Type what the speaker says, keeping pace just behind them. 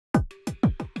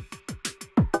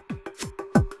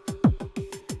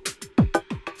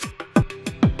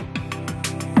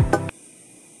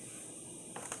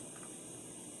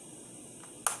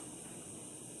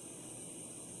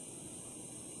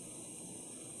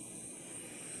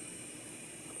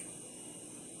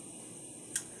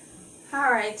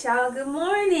Alright, y'all, good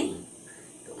morning.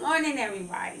 Good morning,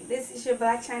 everybody. This is your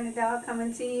Black China Doll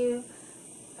coming to you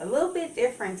a little bit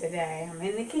different today. I'm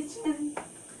in the kitchen.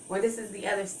 Well, this is the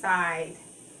other side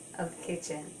of the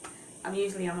kitchen. I'm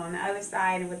on the other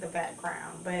side with the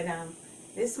background. But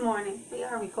this morning, we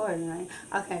are recording, right?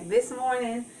 Okay, this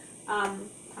morning, I'm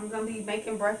going to be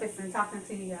making breakfast and talking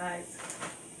to you guys.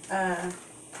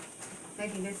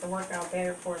 Maybe this will work out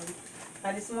better for me.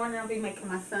 This morning, I'll be making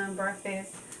my son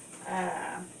breakfast.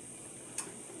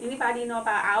 Anybody know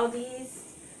about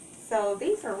Aldi's? So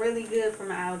these are really good from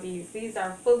Aldi's. These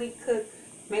are fully cooked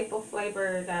maple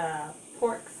flavored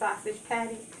pork sausage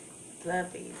patties.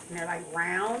 Love these. And they're like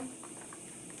round.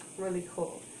 Really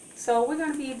cool. So we're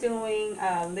going to be doing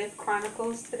Lyft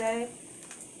Chronicles today.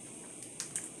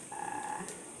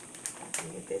 If I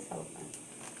can get this open.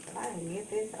 If I can get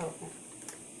this open.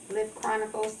 Lyft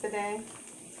Chronicles today.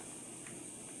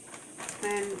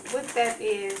 And what that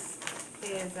is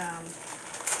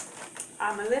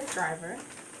I'm a Lyft driver,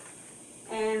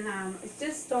 and it's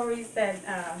just stories that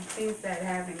things that I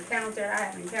have encountered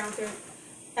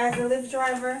as a Lyft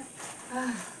driver.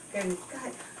 Oh, goodness,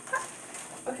 God.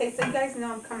 Okay, so you guys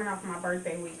know I'm coming off my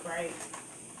birthday week, right?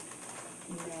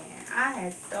 Man, I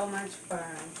had so much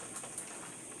fun.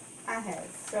 I had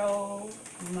so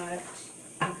much.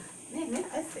 Man,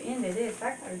 that's the end of this.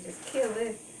 I gotta just kill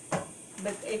this.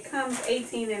 But it comes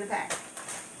 18 in a pack.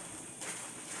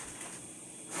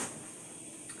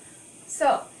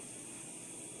 So,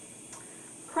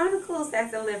 Chronicles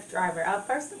as a Lyft driver.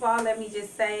 First of all, let me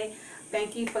just say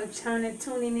thank you for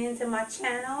tuning in to my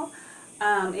channel.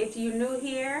 If you're new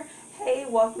here, hey,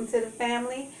 welcome to the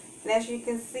family. And as you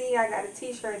can see, I got a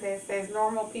t-shirt that says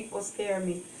normal people scare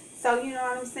me. So, you know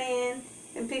what I'm saying?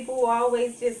 And people who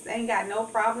always just ain't got no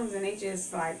problems and they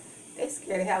just like, they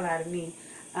scare the hell out of me.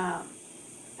 I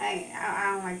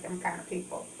don't like them kind of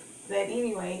people. But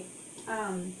anyway,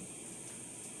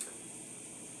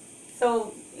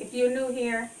 so if you're new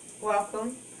here,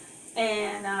 welcome.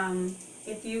 And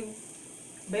if you've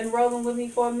been rolling with me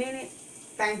for a minute,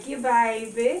 thank you,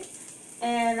 baby.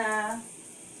 And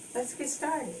let's get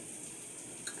started.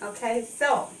 Okay,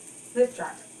 so Lyft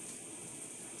driver.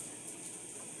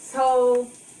 So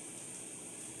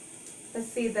let's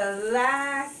see,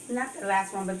 not the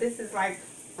last one, but this is like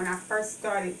when I first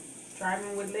started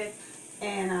driving with Lyft,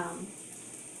 and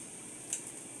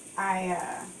I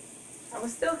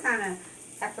was still kind of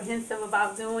apprehensive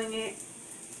about doing it.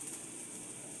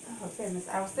 Oh goodness,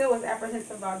 I was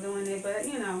apprehensive about doing it, but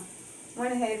you know,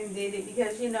 went ahead and did it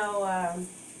because you know, I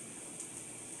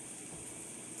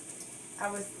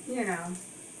was, you know,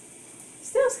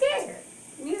 still scared.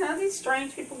 You know, these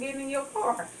strange people getting in your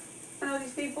car. I know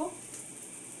these people,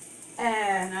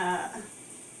 and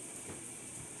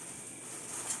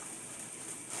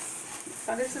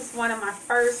so this is one of my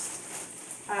first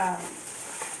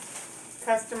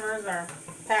customers or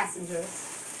passengers.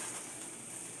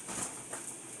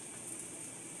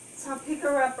 So I pick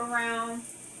her up around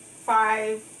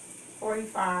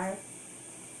 5:45.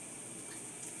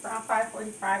 Around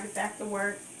 5:45, it's after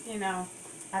work, you know,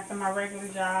 after my regular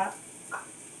job.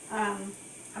 I'm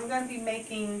going to be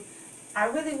making, I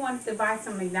really wanted to buy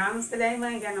some McDonald's today, but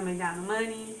I ain't got no McDonald's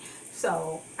money.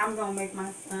 So I'm going to make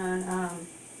my son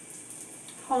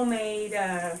homemade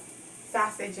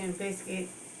sausage and biscuit,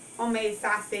 homemade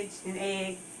sausage and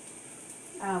egg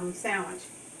sandwich.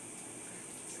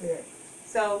 It's good.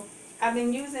 So I've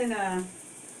been using,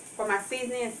 for my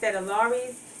seasoning instead of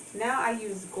Lawry's, now I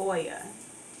use Goya.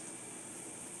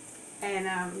 And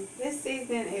this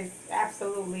seasoning is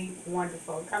absolutely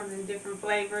wonderful. It comes in different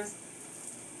flavors.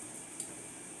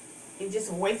 It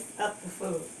just wastes up the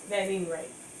food at any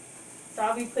rate. So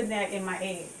I'll be putting that in my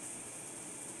eggs.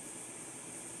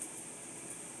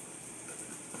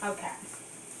 Okay.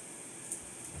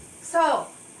 So,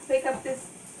 pick up this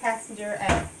passenger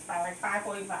at like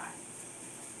 5:45.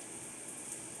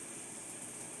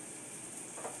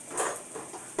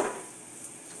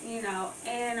 You know,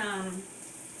 and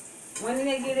when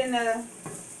they get in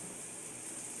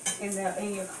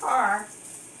your car,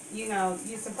 you know,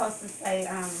 you're supposed to say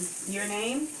your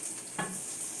name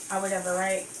or whatever,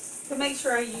 right? To make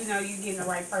sure you know you're getting the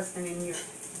right person in your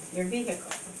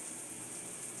vehicle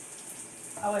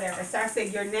or whatever. So I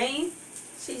said your name.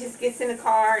 She just gets in the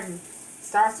car and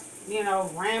starts, you know,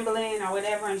 rambling or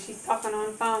whatever, and she's talking on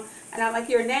the phone. And I'm like,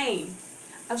 your name?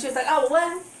 And she was like, oh,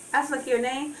 what? I was like, your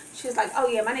name? She was like, oh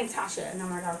yeah, my name's Tasha. And I'm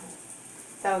like, okay.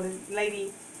 So the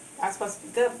lady I was supposed to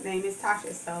pick up, name is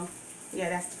Tasha. So yeah,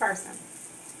 that's the person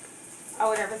or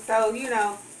whatever. So you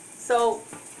know, so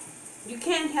you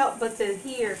can't help but to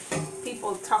hear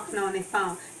people talking on their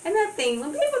phone. And that thing,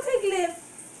 when people take Lyft,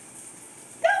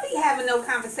 be having no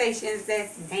conversations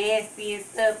that's nasty and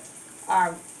stuff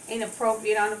or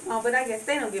inappropriate on the phone, but I guess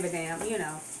they don't give a damn, you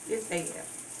know. It's there.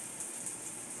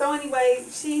 So anyway,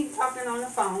 she talking on the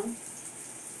phone,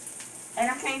 and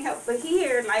I can't help but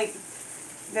hear, like,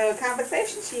 the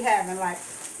conversation she having, like,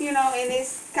 you know, and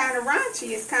it's kind of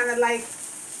raunchy. It's kind of like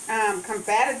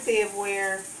combative,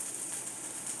 where it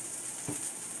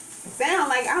sounds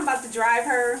like I'm about to drive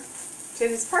her to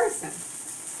this person.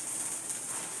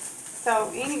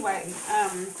 So anyway,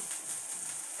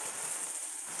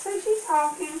 so she's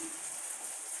talking.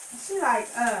 She like,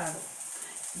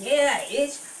 yeah,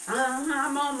 itch.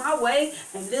 I'm on my way,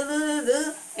 and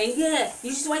and yeah, you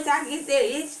just wait till I get there,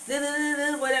 itch,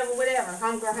 whatever.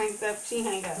 Homegirl hangs up, she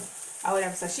hang up, or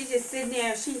whatever. So she just sitting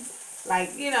there, she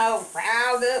like, you know,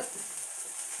 riled up.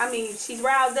 I mean, she's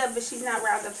riled up, but she's not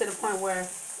riled up to the point where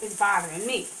it's bothering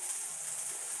me.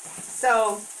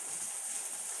 So,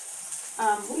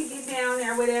 we get down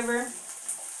there, whatever,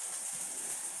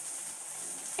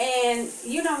 and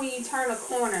you know when you turn a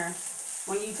corner,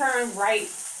 when you turn right,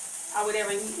 or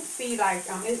whatever, and you can see, like,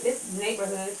 this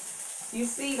neighborhood, you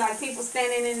see, like, people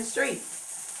standing in the street,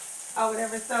 or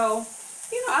whatever. So,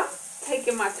 you know, I'm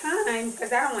taking my time,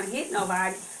 because I don't want to hit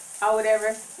nobody, or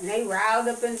whatever, and they riled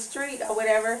up in the street, or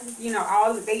whatever, you know,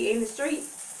 all they in the street,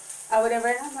 or whatever,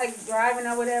 and I'm, like, driving,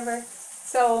 or whatever.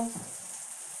 So,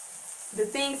 the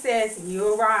thing says,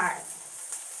 you arrive.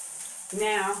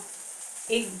 Now,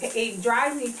 it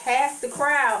drives me past the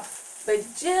crowd, but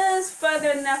just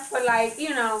further enough for, like,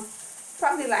 you know,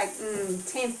 probably like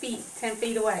 10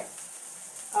 feet away,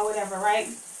 or whatever, right?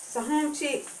 So home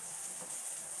chick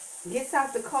gets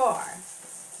out the car.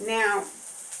 Now,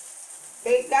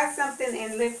 they got something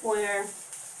in Lyft where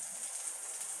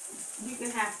you can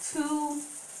have two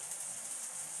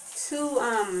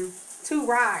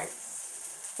rides.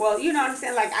 Well, you know what I'm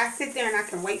saying? Like, I sit there and I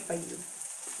can wait for you.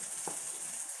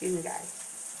 Excuse me, guys.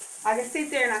 I can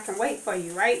sit there and I can wait for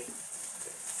you, right?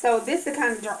 So this is the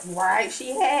kind of ride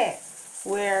she had,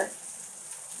 where,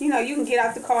 you know, you can get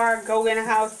out the car, go in the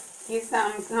house, get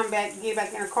something, come back, get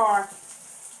back in the car,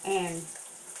 and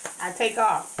I take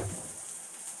off.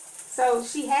 So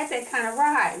she had that kind of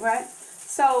ride, right?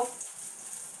 So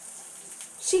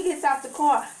she gets out the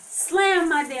car, slam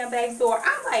my damn back door.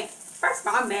 I'm like, first of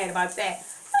all, I'm mad about that.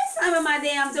 I'm slamming my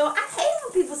damn door. I hate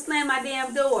when people slam my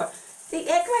damn door. They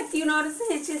act like, you know what I'm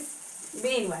saying? It's just, but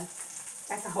anyway,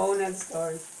 that's a whole nother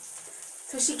story.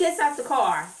 So she gets out the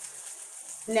car.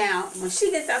 Now, when she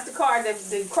gets out the car,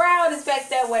 the crowd is back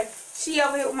that way. She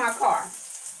over here with my car.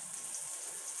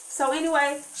 So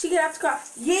anyway, she get out the car.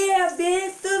 Yeah,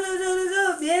 bitch.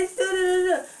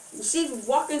 Bitch. She's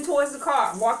walking towards the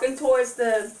car, walking towards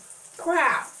the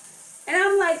crowd. And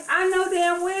I'm like, I know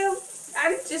damn well I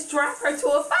didn't just drive her to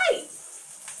a fight.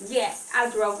 Yes, I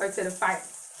drove her to the fight.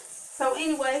 So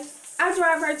anyway, I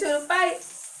drive her to the fight.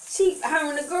 Her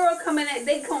and the girl coming at,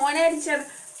 they going at each other.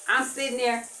 I'm sitting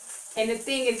there, and the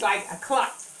thing is like a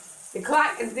clock. The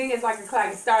thing is like a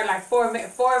clock. It started like 4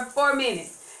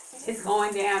 minutes. It's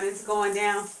going down,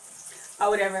 or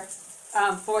whatever.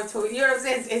 4, 2, you know what I'm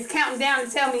saying? It's counting down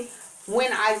to tell me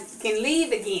when I can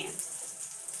leave again.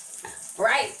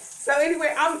 Right? So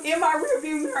anyway, I'm in my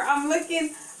rearview mirror. I'm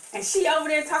looking, and she over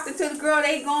there talking to the girl.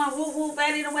 They going whoop whoop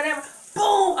at it or whatever.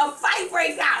 Boom! A fight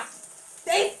break out.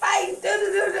 They fighting.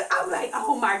 I'm like,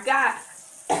 oh my God.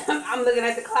 I'm looking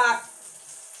at the clock,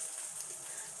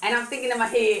 and I'm thinking in my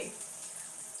head,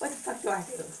 what the fuck do I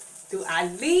do? Do I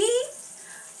leave?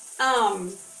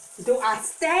 Do I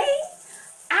stay?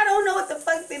 I don't know what the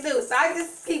fuck to do. So I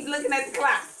just keep looking at the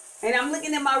clock, and I'm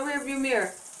looking in my rearview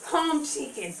mirror. Home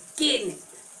chick is getting it.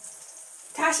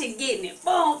 Tasha getting it.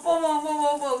 Boom, boom, boom, boom,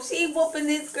 boom, boom. She whooping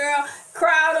this girl.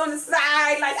 Crowd on the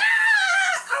side, like, ah!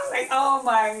 I was like, oh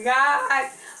my God.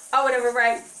 Or whatever,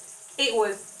 right? It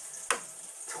was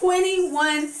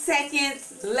 21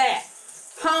 seconds left.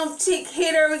 Home chick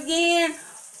hit her again.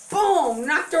 Boom,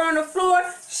 knocked her on the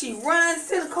floor. She runs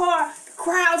to the car. The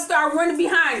crowd started running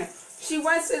behind her. She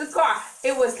runs to the car.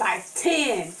 It was like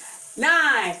 10,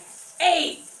 9,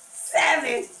 8,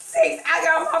 7, 6. I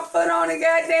got my foot on the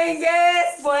goddamn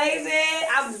gas, boy. Man,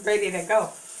 I was ready to go.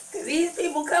 Because these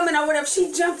people coming or whatever,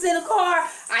 she jumps in the car.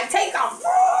 I take off.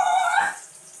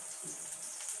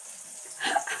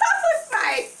 I was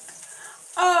like,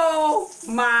 oh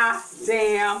my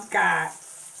damn God.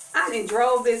 I done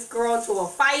drove this girl to a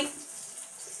fight.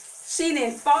 She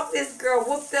done fought this girl,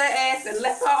 whooped her ass, and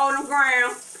left her on the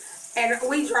ground. And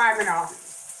we driving off.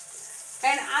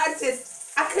 And I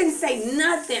couldn't say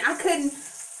nothing. I'm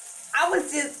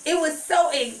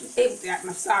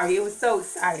sorry, it was so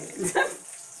exciting.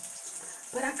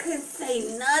 But I couldn't say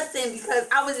nothing because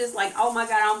I was just like, oh my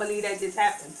God, I don't believe that just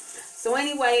happened. So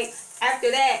anyway,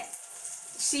 after that,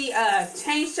 she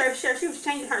changed her shirt. She was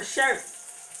changing her shirt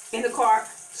in the car.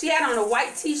 She had on a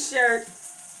white t-shirt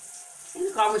in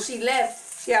the car. When she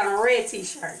left, she had on a red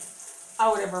t-shirt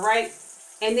or whatever, right?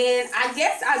 And then I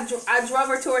guess I drove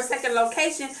her to her second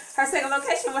location. Her second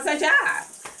location was her job.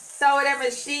 So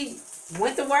whatever, she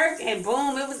went to work and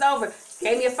boom, it was over.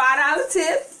 Gave me a $5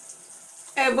 tip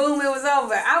and boom, it was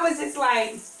over. I was just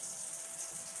like,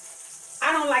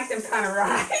 I don't like them kind of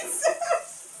rides.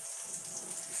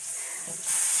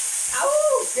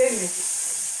 Oh,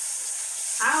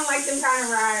 goodness. I don't like them kind of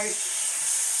rides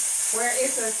where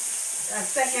it's a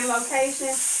second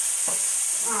location.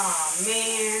 Oh,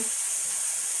 man.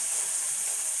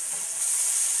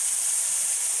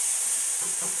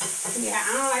 Yeah,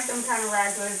 I don't like them kind of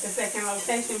rides where it's a second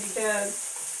location because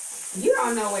you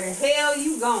don't know where the hell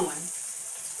you going.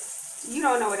 You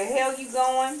don't know where the hell you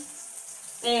going.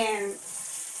 And,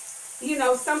 you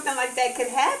know, something like that could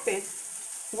happen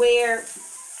where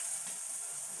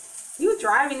you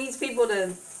driving these people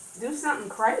to do something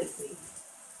crazy.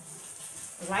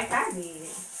 Like I did.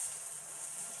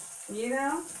 You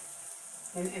know?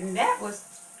 And that was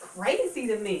crazy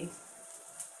to me.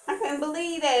 I couldn't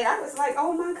believe that. I was like,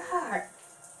 oh my God.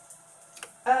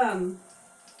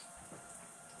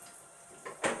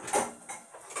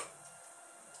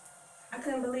 I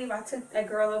couldn't believe I took that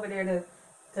girl over there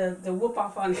to whoop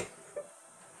off on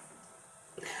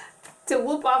to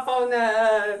whoop off on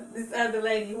this other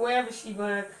lady, whoever she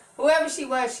was. Whoever she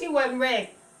wasn't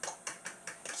ready.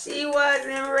 She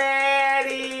wasn't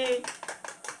ready.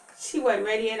 She wasn't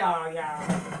ready at all, y'all.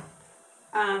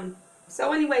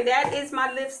 So anyway, that is my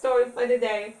Lyft story for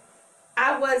today.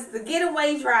 I was the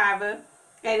getaway driver,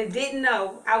 and didn't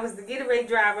know I was the getaway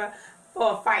driver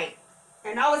for a fight.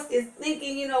 And I was just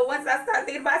thinking, you know, once I started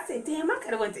thinking about it, I said, damn, I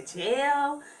could have went to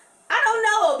jail. I don't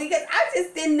know, because I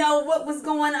just didn't know what was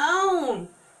going on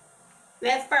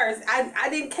at first. I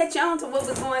didn't catch on to what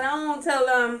was going on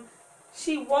till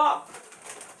she walked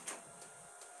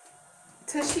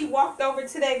over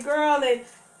to that girl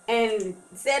and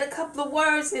said a couple of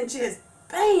words, and just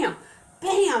bam,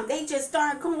 bam, they just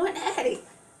started going at it.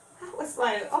 I was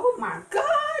like, oh my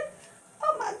God.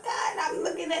 Oh my God. I'm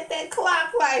looking at that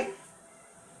clock like,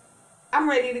 I'm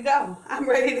ready to go. I'm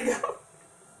ready to go.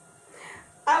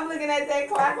 I'm looking at that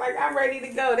clock like I'm ready to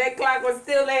go. That clock was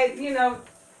still at, you know,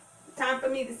 time for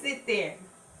me to sit there.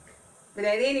 But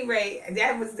at any rate,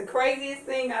 that was the craziest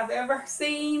thing I've ever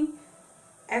seen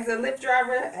as a Lyft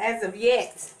driver as of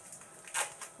yet.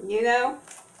 You know?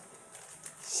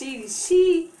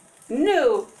 She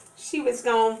knew she was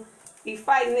going to be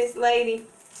fighting this lady.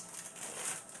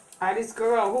 Or this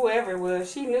girl, whoever it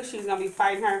was. She knew she was going to be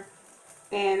fighting her.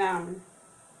 And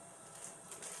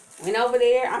went over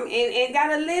there and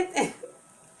got a Lyft.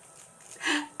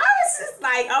 I was just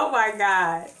like, oh my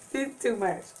God, this is too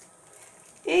much.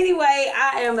 Anyway,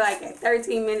 I am like at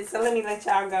 13 minutes, so let me let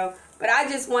y'all go. But I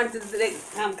just wanted to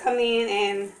come in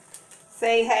and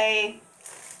say hey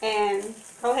and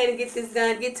go ahead and get this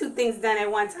done. Get two things done at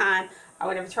one time. I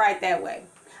would have tried that way.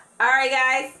 Alright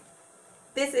guys,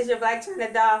 this is your Black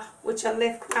China doll with your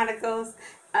Lyft Chronicles.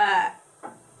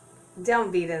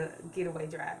 Don't be the getaway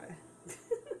driver.